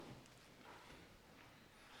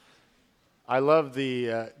I love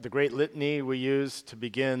the great litany we use to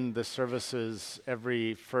begin the services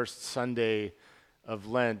every first Sunday of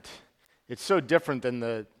Lent. It's so different than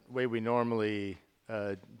the way we normally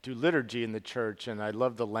do liturgy in the church, and I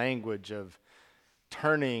love the language of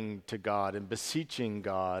turning to God and beseeching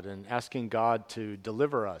God and asking God to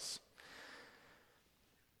deliver us.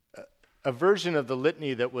 A version of the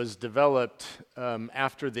litany that was developed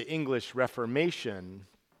after the English Reformation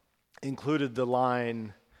included the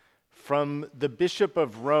line, "From the Bishop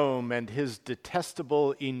of Rome and his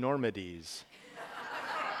detestable enormities,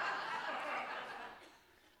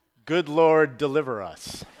 good Lord, deliver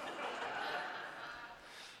us."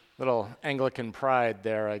 Little Anglican pride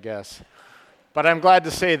there, I guess. But I'm glad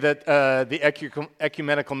to say that the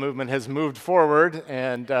ecumenical movement has moved forward,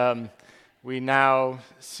 and we now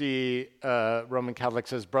see Roman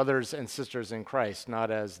Catholics as brothers and sisters in Christ, not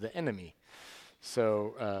as the enemy.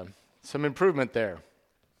 So some improvement there.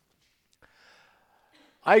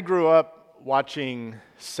 I grew up watching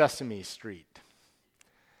Sesame Street.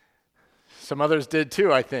 Some others did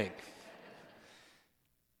too, I think.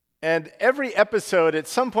 And every episode, at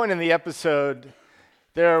some point in the episode,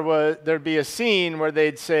 there'd be a scene where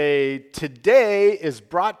they'd say, "Today is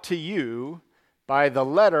brought to you by the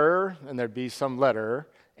letter," and there'd be some letter,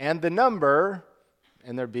 "and the number,"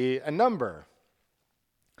 and there'd be a number.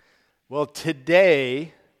 Well,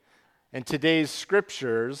 today and today's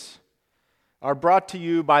scriptures are brought to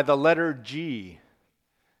you by the letter G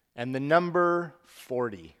and the number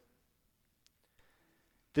 40.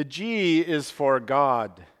 The G is for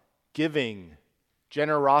God, giving,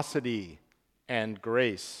 generosity, and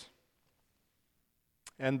grace.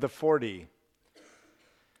 And the 40.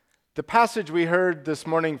 The passage we heard this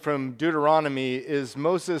morning from Deuteronomy is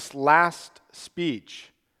Moses' last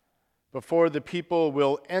speech before the people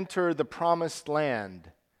will enter the promised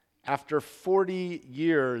land after 40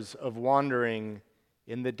 years of wandering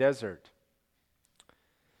in the desert.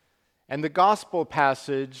 And the gospel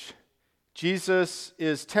passage, Jesus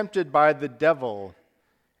is tempted by the devil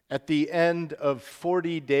at the end of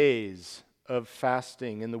 40 days of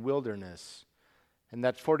fasting in the wilderness. And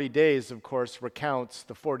that 40 days, of course, recounts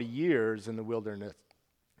the 40 years in the wilderness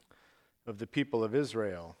of the people of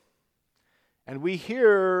Israel. And we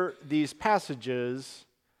hear these passages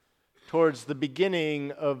towards the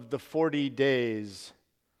beginning of the 40 days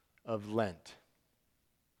of Lent.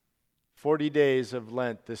 40 days of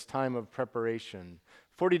Lent, this time of preparation.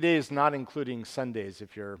 40 days not including Sundays,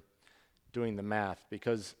 if you're doing the math,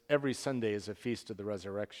 because every Sunday is a feast of the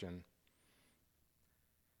resurrection.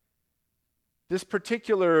 This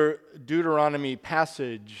particular Deuteronomy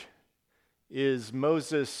passage is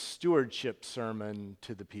Moses' stewardship sermon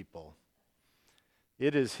to the people.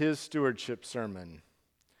 It is his stewardship sermon.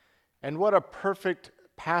 And what a perfect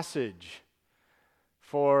passage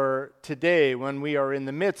for today when we are in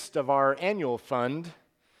the midst of our annual fund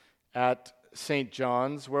at St.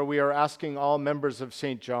 John's, where we are asking all members of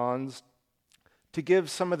St. John's to give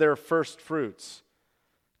some of their first fruits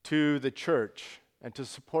to the church and to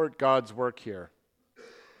support God's work here.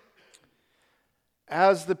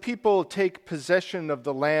 As the people take possession of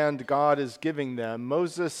the land God is giving them,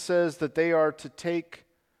 Moses says that they are to take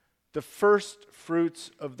the first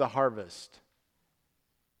fruits of the harvest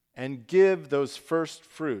and give those first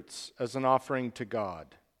fruits as an offering to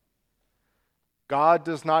God. God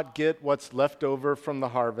does not get what's left over from the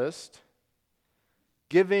harvest.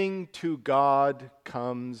 Giving to God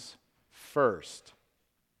comes first,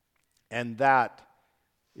 and that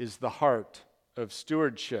is the heart of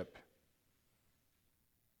stewardship.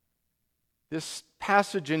 This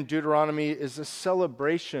passage in Deuteronomy is a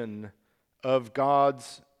celebration of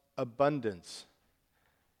God's abundance,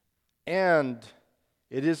 and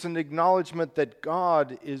it is an acknowledgement that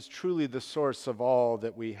God is truly the source of all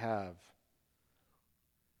that we have.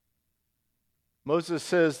 Moses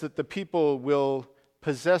says that the people will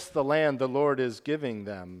possess the land the Lord is giving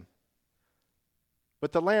them,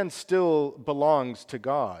 but the land still belongs to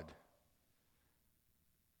God.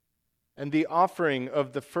 And the offering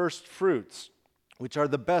of the first fruits, which are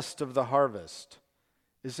the best of the harvest,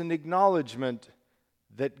 is an acknowledgement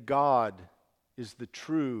that God is the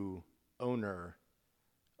true owner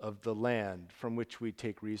of the land from which we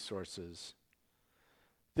take resources.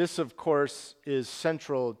 This, of course, is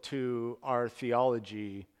central to our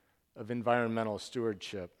theology of environmental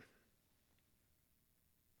stewardship.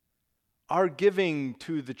 Our giving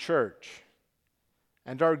to the church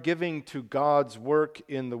and our giving to God's work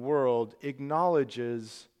in the world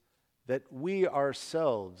acknowledges that we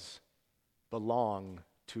ourselves belong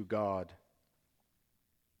to God.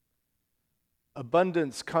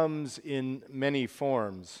 Abundance comes in many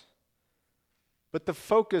forms. But the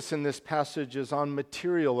focus in this passage is on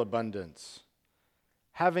material abundance,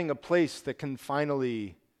 having a place that can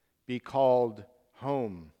finally be called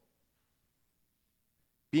home,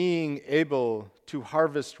 being able to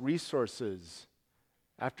harvest resources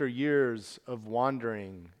after years of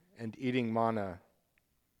wandering and eating manna.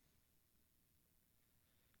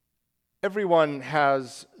 Everyone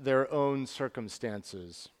has their own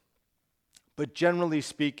circumstances, but generally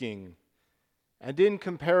speaking, and in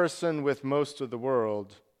comparison with most of the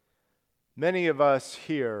world, many of us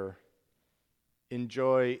here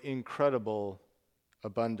enjoy incredible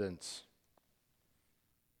abundance.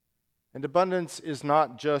 And abundance is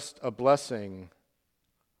not just a blessing,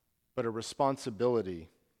 but a responsibility.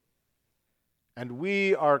 And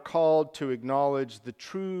we are called to acknowledge the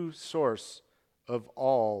true source of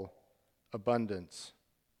all abundance.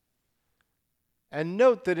 And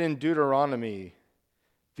note that in Deuteronomy,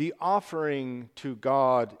 the offering to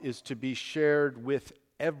God is to be shared with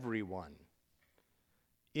everyone,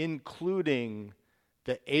 including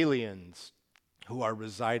the aliens who are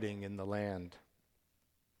residing in the land.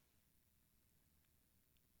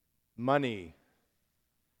 Money,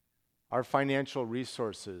 our financial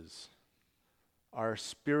resources, our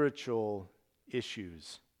spiritual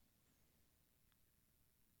issues.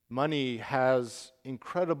 Money has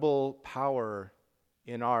incredible power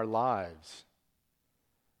in our lives.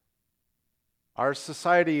 Our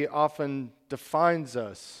society often defines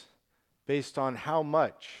us based on how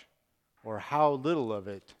much or how little of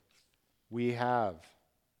it we have.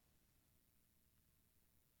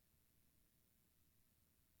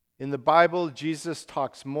 In the Bible, Jesus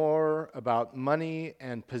talks more about money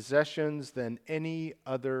and possessions than any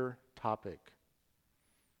other topic.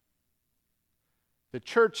 The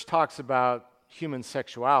church talks about human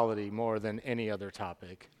sexuality more than any other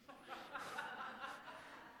topic.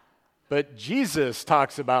 But Jesus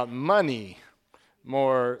talks about money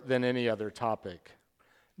more than any other topic.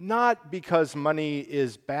 Not because money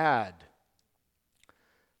is bad,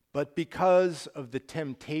 but because of the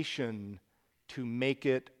temptation to make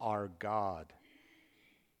it our God.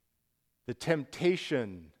 The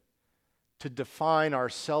temptation to define our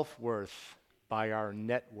self-worth by our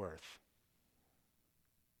net worth,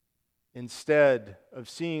 instead of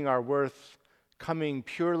seeing our worth coming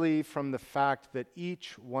purely from the fact that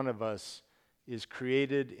each one of us is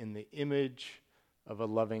created in the image of a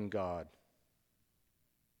loving God.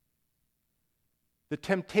 The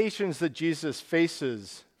temptations that Jesus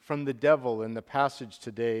faces from the devil in the passage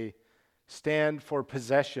today stand for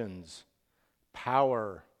possessions,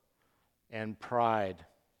 power, and pride.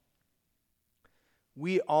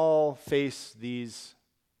 We all face these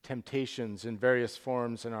temptations in various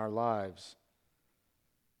forms in our lives.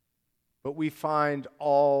 But we find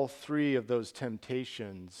all three of those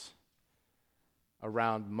temptations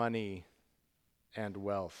around money and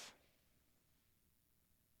wealth.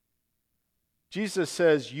 Jesus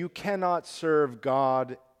says you cannot serve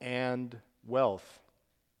God and wealth,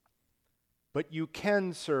 but you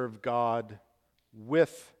can serve God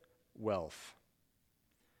with wealth.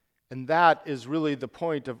 And that is really the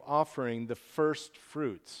point of offering the first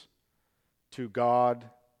fruits to God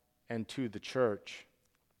and to the church.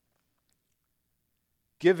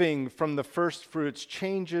 Giving from the first fruits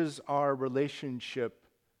changes our relationship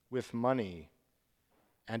with money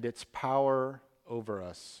and its power over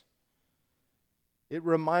us. It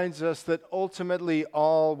reminds us that ultimately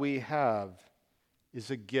all we have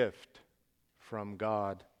is a gift from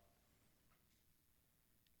God.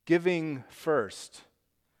 Giving first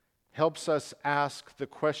helps us ask the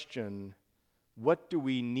question, what do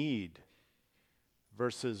we need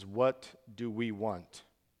versus what do we want?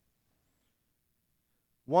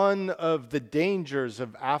 One of the dangers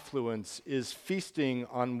of affluence is feasting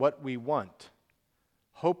on what we want,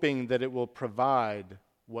 hoping that it will provide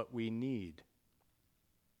what we need.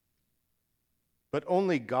 But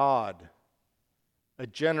only God, a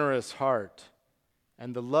generous heart,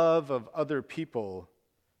 and the love of other people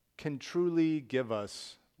can truly give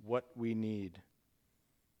us what we need.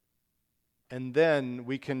 And then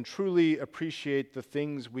we can truly appreciate the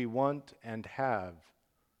things we want and have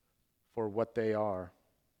for what they are.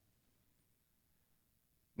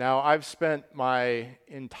 Now, I've spent my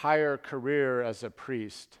entire career as a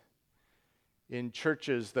priest in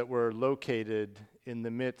churches that were located in the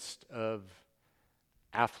midst of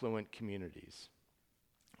affluent communities.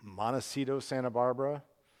 Montecito, Santa Barbara,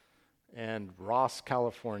 and Ross,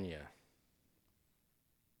 California.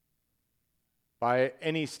 By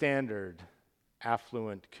any standard,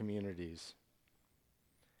 affluent communities.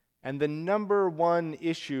 And the number one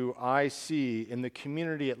issue I see in the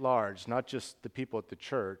community at large, not just the people at the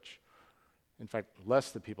church, in fact,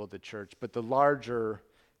 less the people at the church, but the larger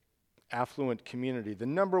affluent community, the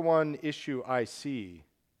number one issue I see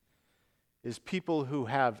is people who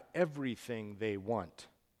have everything they want,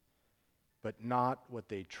 but not what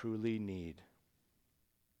they truly need.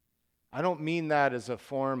 I don't mean that as a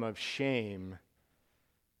form of shame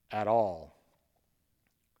at all.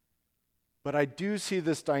 But I do see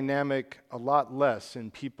this dynamic a lot less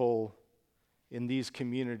in people in these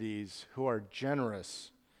communities who are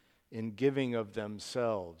generous in giving of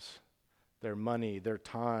themselves, their money, their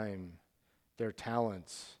time, their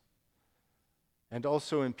talents, and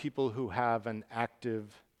also in people who have an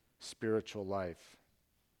active spiritual life.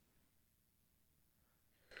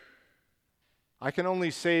 I can only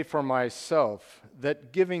say for myself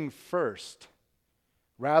that giving first,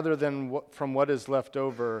 rather than from what is left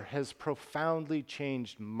over, has profoundly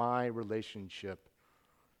changed my relationship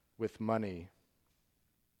with money.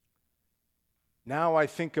 Now I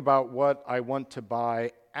think about what I want to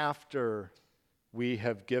buy after we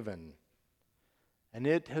have given, and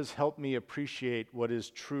it has helped me appreciate what is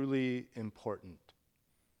truly important.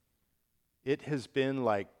 It has been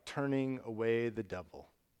like turning away the devil.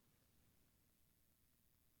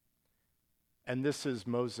 And this is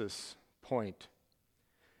Moses' point.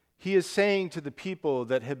 He is saying to the people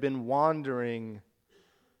that have been wandering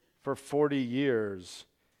for 40 years,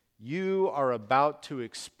 you are about to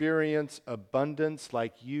experience abundance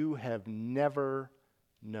like you have never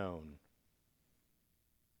known.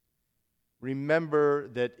 Remember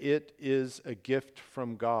that it is a gift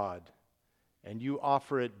from God, and you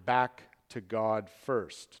offer it back to God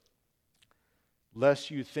first,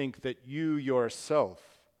 lest you think that you yourself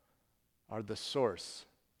are the source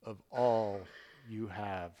of all you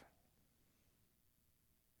have.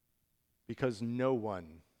 Because no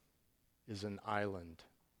one is an island.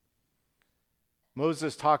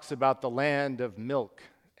 Moses talks about the land of milk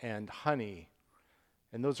and honey,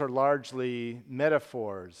 and those are largely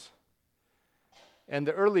metaphors. And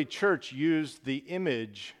the early church used the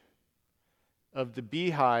image of the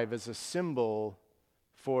beehive as a symbol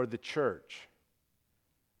for the church.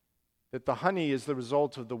 That the honey is the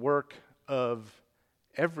result of the work of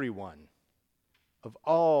everyone, of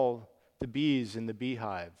all the bees in the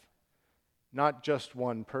beehive, not just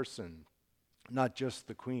one person, not just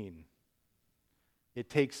the queen. It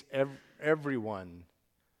takes everyone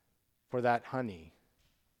for that honey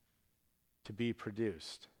to be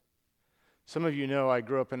produced. Some of you know I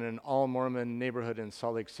grew up in an all-Mormon neighborhood in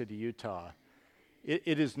Salt Lake City, Utah.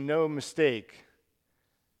 It is no mistake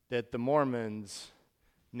that the Mormons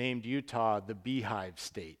named Utah the Beehive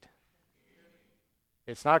State.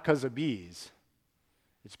 It's not because of bees.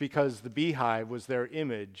 It's because the beehive was their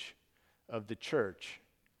image of the church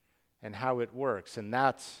and how it works. And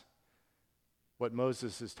that's what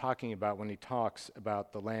Moses is talking about when he talks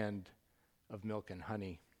about the land of milk and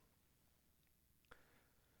honey.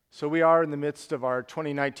 So we are in the midst of our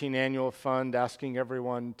 2019 annual fund, asking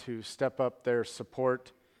everyone to step up their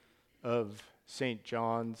support of St.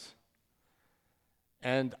 John's.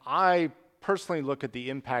 And I personally look at the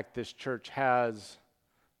impact this church has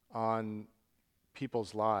on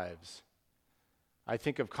people's lives. I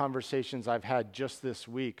think of conversations I've had just this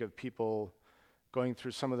week of people going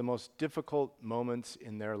through some of the most difficult moments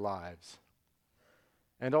in their lives.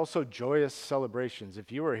 And also joyous celebrations.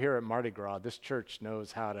 If you were here at Mardi Gras, this church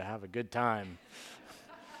knows how to have a good time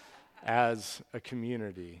as a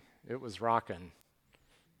community. It was rocking.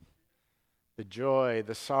 The joy,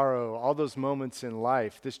 the sorrow, all those moments in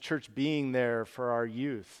life, this church being there for our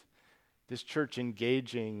youth, this church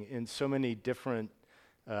engaging in so many different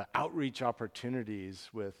outreach opportunities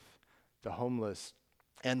with the homeless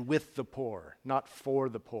and with the poor, not for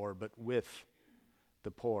the poor, but with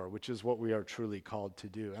the poor, which is what we are truly called to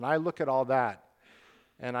do. And I look at all that,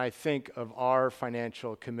 and I think of our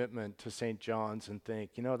financial commitment to St. John's and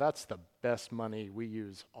think, that's the best money we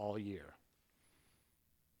use all year.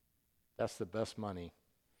 That's the best money.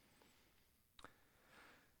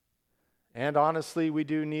 And honestly, we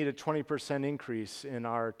do need a 20% increase in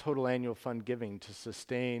our total annual fund giving to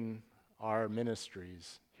sustain our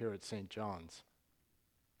ministries here at St. John's.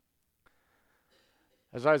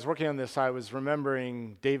 As I was working on this, I was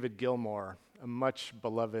remembering David Gilmore, a much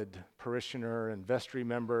beloved parishioner and vestry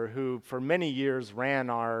member who for many years ran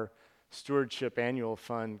our stewardship annual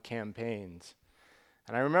fund campaigns.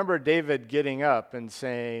 And I remember David getting up and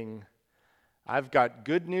saying, "I've got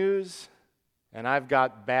good news and I've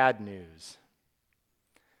got bad news.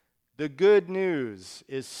 The good news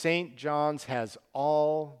is St. John's has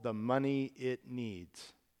all the money it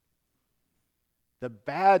needs. The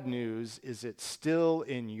bad news is it's still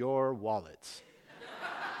in your wallets."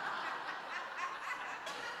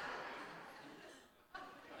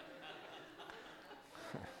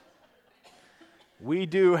 We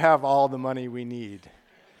do have all the money we need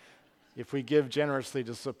if we give generously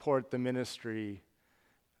to support the ministry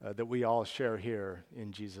that we all share here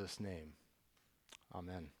in Jesus' name.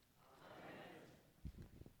 Amen.